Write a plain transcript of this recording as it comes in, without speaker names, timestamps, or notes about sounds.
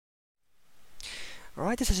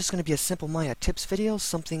Alright, this is just going to be a simple Maya tips video,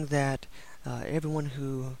 something that everyone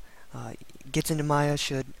who gets into Maya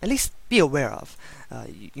should at least be aware of.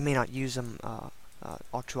 You may not use them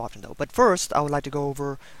all too often though. But first, I would like to go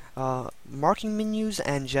over marking menus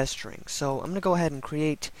and gesturing. So I'm going to go ahead and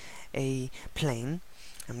create a plane.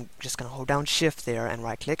 I'm just going to hold down Shift there and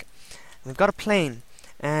right click. We've got a plane,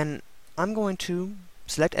 and I'm going to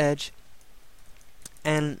select edge,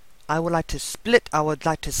 and I would like to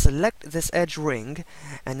select this edge ring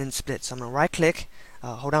and then split. So I'm going to right click,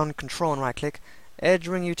 hold down Control and right click, edge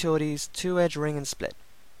ring utilities, to edge ring and split.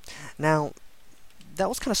 Now that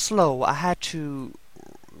was kind of slow. I had to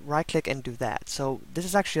right click and do that. So this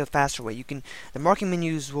is actually a faster way. The marking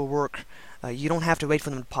menus will work. You don't have to wait for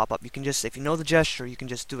them to pop up. You can just, if you know the gesture, you can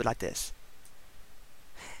just do it like this.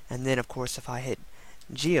 And then of course if I hit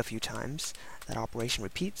G a few times, that operation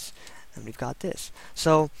repeats, and we've got this.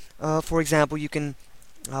 So for example, you can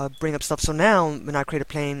bring up stuff. So now when I create a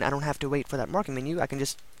plane, I don't have to wait for that marking menu. I can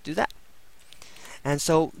just do that. And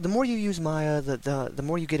so the more you use Maya, the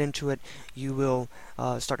more you get into it, you will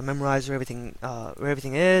start to memorize where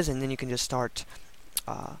everything is, and then you can just start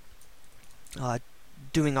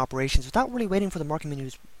doing operations without really waiting for the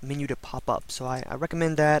marking menu to pop up. So I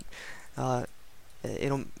recommend that.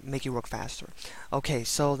 It'll make you work faster. Okay,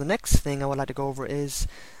 so the next thing I would like to go over is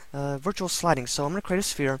virtual sliding. So I'm going to create a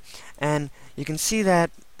sphere, and you can see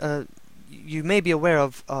that you may be aware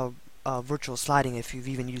of virtual sliding if you've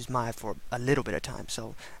even used Maya for a little bit of time.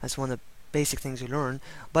 So that's one of the basic things you learn.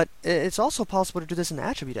 But it's also possible to do this in the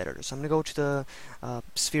attribute editor. So I'm going to go to the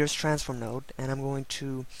spheres transform node, and I'm going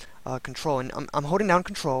to control, and I'm holding down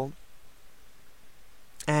control,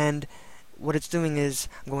 and what it's doing is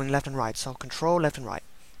I'm going left and right. So control left and right.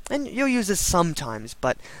 And you'll use this sometimes,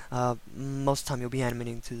 but most of the time you'll be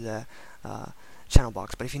animating through the channel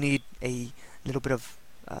box. But if you need a little bit of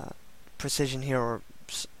precision here, or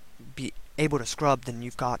be able to scrub, then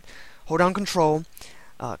you've got hold down control,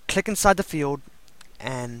 click inside the field,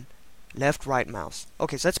 and left right mouse.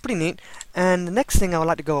 Okay, so that's pretty neat. And the next thing I would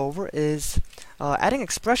like to go over is adding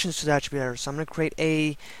expressions to the attribute editor. So I'm going to create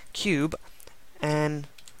a cube, and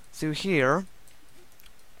through here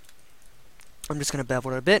I'm just going to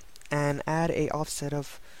bevel it a bit and add a offset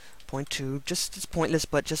of 0.2. It's pointless,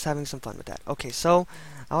 but just having some fun with that. Okay, so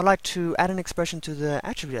I would like to add an expression to the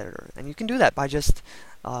attribute editor, and you can do that by just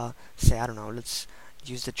say, I don't know, let's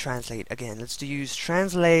use the translate again. Let's use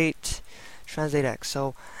translate X.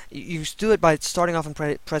 So you do it by starting off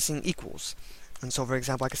and pressing equals. And so for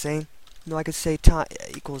example, I could say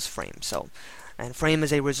equals frame. So, and frame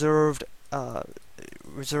is a reserved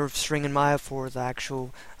string in Maya for the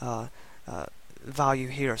actual value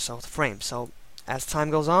here, so the frame. So as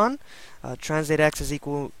time goes on, translate X is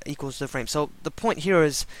equals the frame. So the point here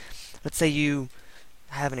is, let's say you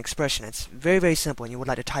have an expression. It's very, very simple, and you would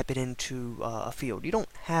like to type it into a field. You don't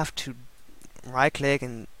have to right click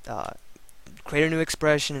and create a new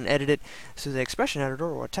expression and edit it through the expression editor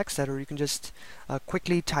or a text editor. You can just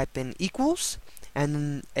quickly type in equals and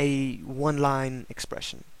then a one-line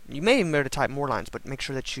expression. You may even be able to type more lines, but make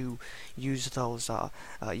sure that you use those,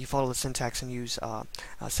 you follow the syntax and use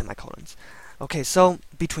semicolons. Okay, so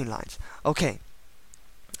between lines. Okay.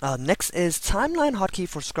 Next is timeline hotkey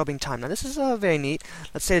for scrubbing time. Now this is very neat.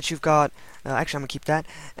 Let's say that you've got, actually I'm going to keep that,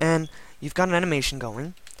 and you've got an animation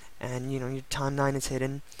going, and you know your timeline is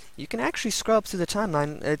hidden. You can actually scrub through the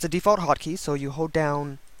timeline. It's a default hotkey, so you hold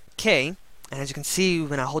down K, and as you can see,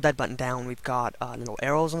 when I hold that button down, we've got little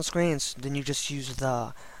arrows on the screen, and so then you just use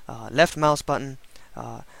the left mouse button,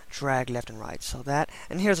 drag left and right. So that,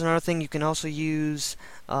 and here's another thing, you can also use,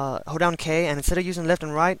 hold down K, and instead of using left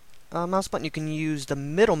and right mouse button, you can use the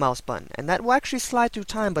middle mouse button, and that will actually slide through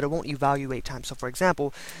time, but it won't evaluate time. So for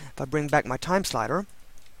example, if I bring back my time slider,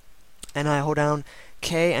 and I hold down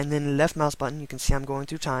K and then left mouse button, you can see I'm going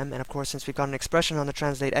through time, and of course since we've got an expression on the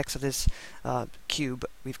translate X of this cube,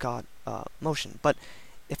 we've got motion. But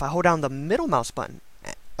if I hold down the middle mouse button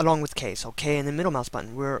along with K, so K and the middle mouse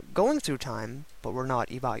button, we're going through time, but we're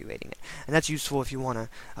not evaluating it. And that's useful if you want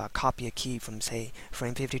to copy a key from, say,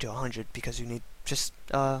 frame 50 to 100, because you need just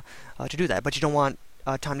to do that, but you don't want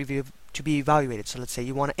time to be evaluated. So let's say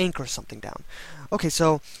you want to anchor something down. Okay,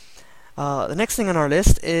 so the next thing on our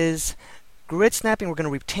list is grid snapping. We're going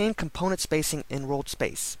to retain component spacing in rolled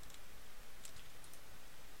space.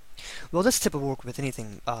 Well, this tip will work with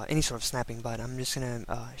anything, any sort of snapping, but I'm just going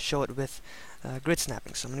to show it with grid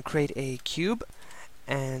snapping. So I'm going to create a cube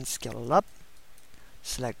and scale it up,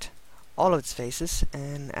 select all of its faces,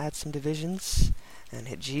 and add some divisions, and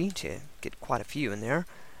hit G to get quite a few in there.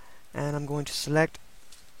 And I'm going to select,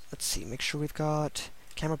 let's see, make sure we've got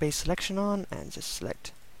camera-based selection on, and just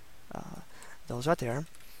select those right there,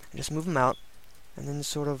 and just move them out, and then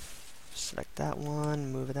sort of select that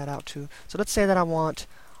one, move that out too. So let's say that I want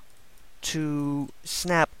to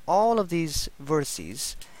snap all of these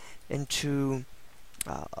vertices into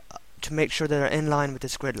to make sure that they're in line with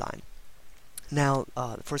this grid line. Now,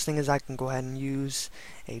 the first thing is I can go ahead and use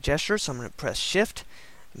a gesture. So I'm going to press Shift,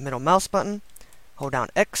 middle mouse button, hold down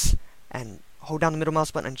X, and hold down the middle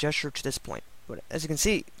mouse button and gesture to this point. But as you can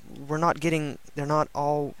see, they're not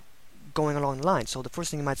all going along the line. So the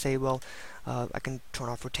first thing you might say, well, I can turn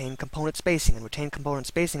off retain component spacing, and retain component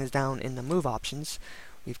spacing is down in the move options.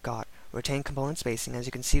 We've got retain component spacing. As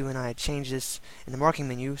you can see when I change this in the marking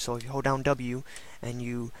menu, so if you hold down W and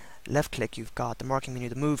you left click, you've got the marking menu,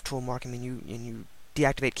 the move tool marking menu, and you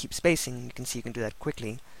deactivate keep spacing. You can see you can do that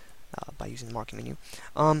quickly by using the marking menu.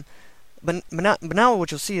 But now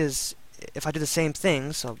what you'll see is if I do the same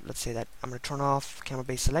thing, so let's say that I'm going to turn off camera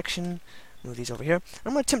based selection, move these over here.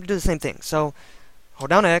 I'm going to attempt to do the same thing. So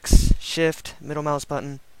hold down X, Shift, middle mouse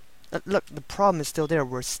button. Look, the problem is still there.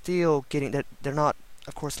 We're still getting that they're not,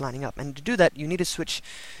 of course, lining up. And to do that, you need to switch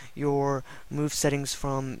your move settings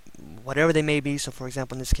from whatever they may be. So, for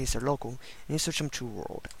example, in this case, they're local. And you switch them to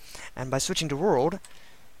world. And by switching to world,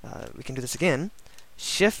 we can do this again.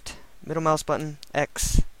 Shift, middle mouse button,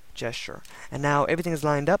 X, gesture. And now everything is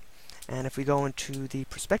lined up. And if we go into the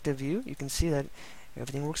perspective view, you can see that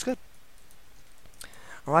everything works good.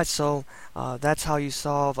 Alright, so that's how you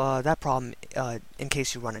solve that problem in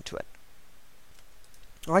case you run into it.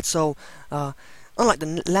 Alright, so unlike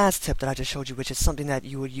the last tip that I just showed you, which is something that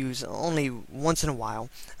you would use only once in a while,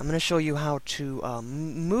 I'm going to show you how to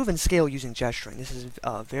move and scale using gesturing. This is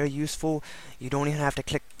very useful. You don't even have to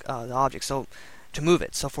click the object to move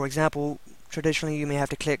it. So for example, traditionally you may have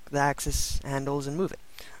to click the axis handles and move it.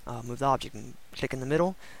 Move the object and click in the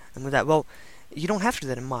middle and move that. Well, you don't have to do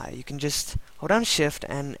that in Maya. You can just hold down Shift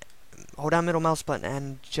and hold down middle mouse button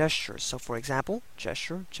and gesture. So for example,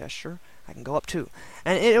 gesture, I can go up too.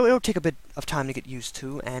 And it'll take a bit of time to get used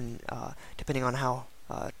to, and depending on how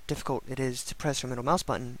difficult it is to press your middle mouse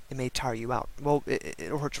button, it may tire you out. Well,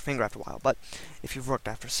 it'll hurt your finger after a while, but if you've worked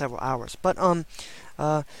after several hours. But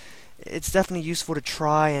it's definitely useful to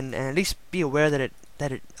try and at least be aware that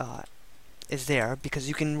it is there, because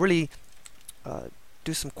you can really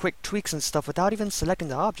do some quick tweaks and stuff without even selecting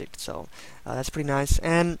the object. So that's pretty nice.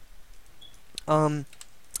 And I'll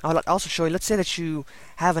also show you, let's say that you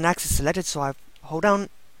have an axis selected, so I hold down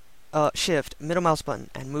Shift, middle mouse button,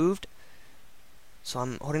 and moved. So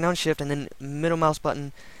I'm holding down Shift and then middle mouse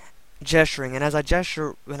button, gesturing. And as I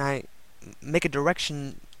gesture, when I make a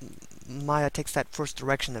direction, Maya takes that first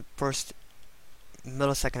direction, the first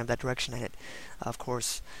millisecond of that direction, and it, of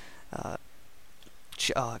course,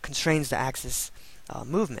 constrains the axis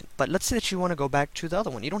movement. But let's say that you want to go back to the other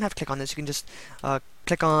one. You don't have to click on this. You can just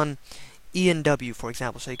click on E and W, for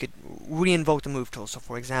example, so you could re-invoke the move tool. So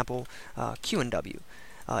for example, Q and W.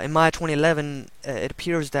 In Maya 2011, it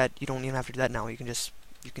appears that you don't even have to do that now. You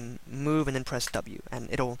can move and then press W, and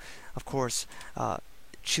it'll, of course,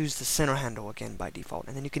 choose the center handle again by default.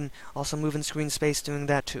 And then you can also move in screen space doing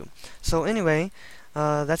that too. So anyway,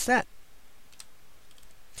 that's that.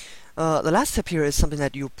 The last tip here is something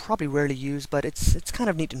that you'll probably rarely use, but it's kind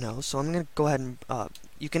of neat to know. So I'm going to go ahead and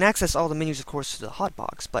you can access all the menus, of course, through the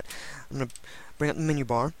hotbox, but I'm going to bring up the menu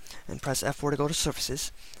bar and press F4 to go to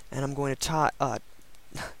Surfaces, and I'm going to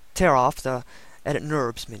tear off the Edit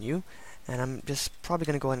NURBS menu, and I'm just probably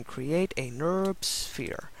going to go ahead and create a NURB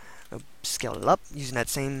sphere. I'll scale it up using that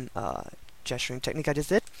same gesturing technique I just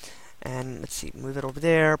did. And let's see, move it over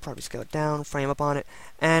there, probably scale it down, frame up on it,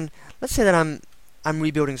 and let's say that I'm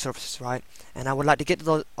rebuilding surfaces, right? And I would like to get to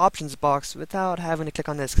the options box without having to click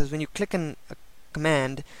on this, because when you click on a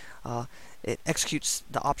command, it executes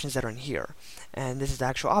the options that are in here, and this is the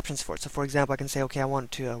actual options for it. So for example, I can say, okay, I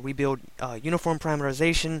want to rebuild uniform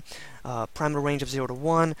parameterization, parameter range of 0 to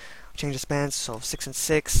 1, change the spans, so 6 and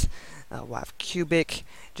 6, we'll have cubic,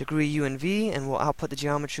 degree U and V, and we'll output the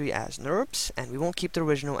geometry as NURBS, and we won't keep the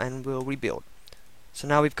original, and we'll rebuild. So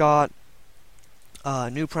now we've got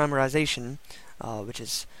new parameterization, which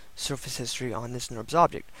is surface history on this NURBS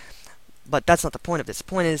object. But that's not the point of this. The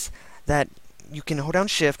point is that you can hold down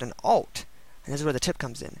Shift and Alt, and this is where the tip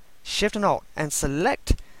comes in. Shift and Alt, and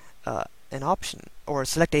select an option, or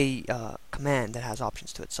select a command that has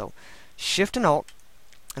options to it. So Shift and Alt,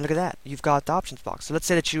 and look at that, you've got the options box. So let's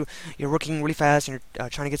say that you're working really fast and you're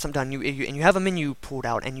trying to get something done, and you have a menu pulled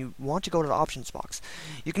out and you want to go to the options box.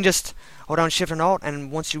 You can just hold down Shift and Alt, and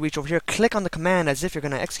once you reach over here, click on the command as if you're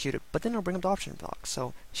going to execute it, but then it'll bring up the options box.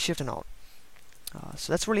 So Shift and Alt.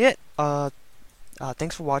 So that's really it.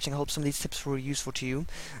 Thanks for watching. I hope some of these tips were useful to you.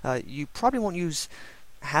 You probably won't use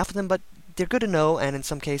half of them, but they're good to know, and in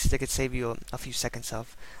some cases they could save you a few seconds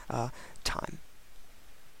of time.